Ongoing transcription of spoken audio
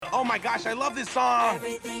Oh my gosh, I love this song.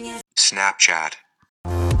 Snapchat.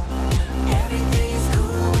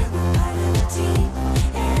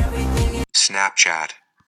 Snapchat.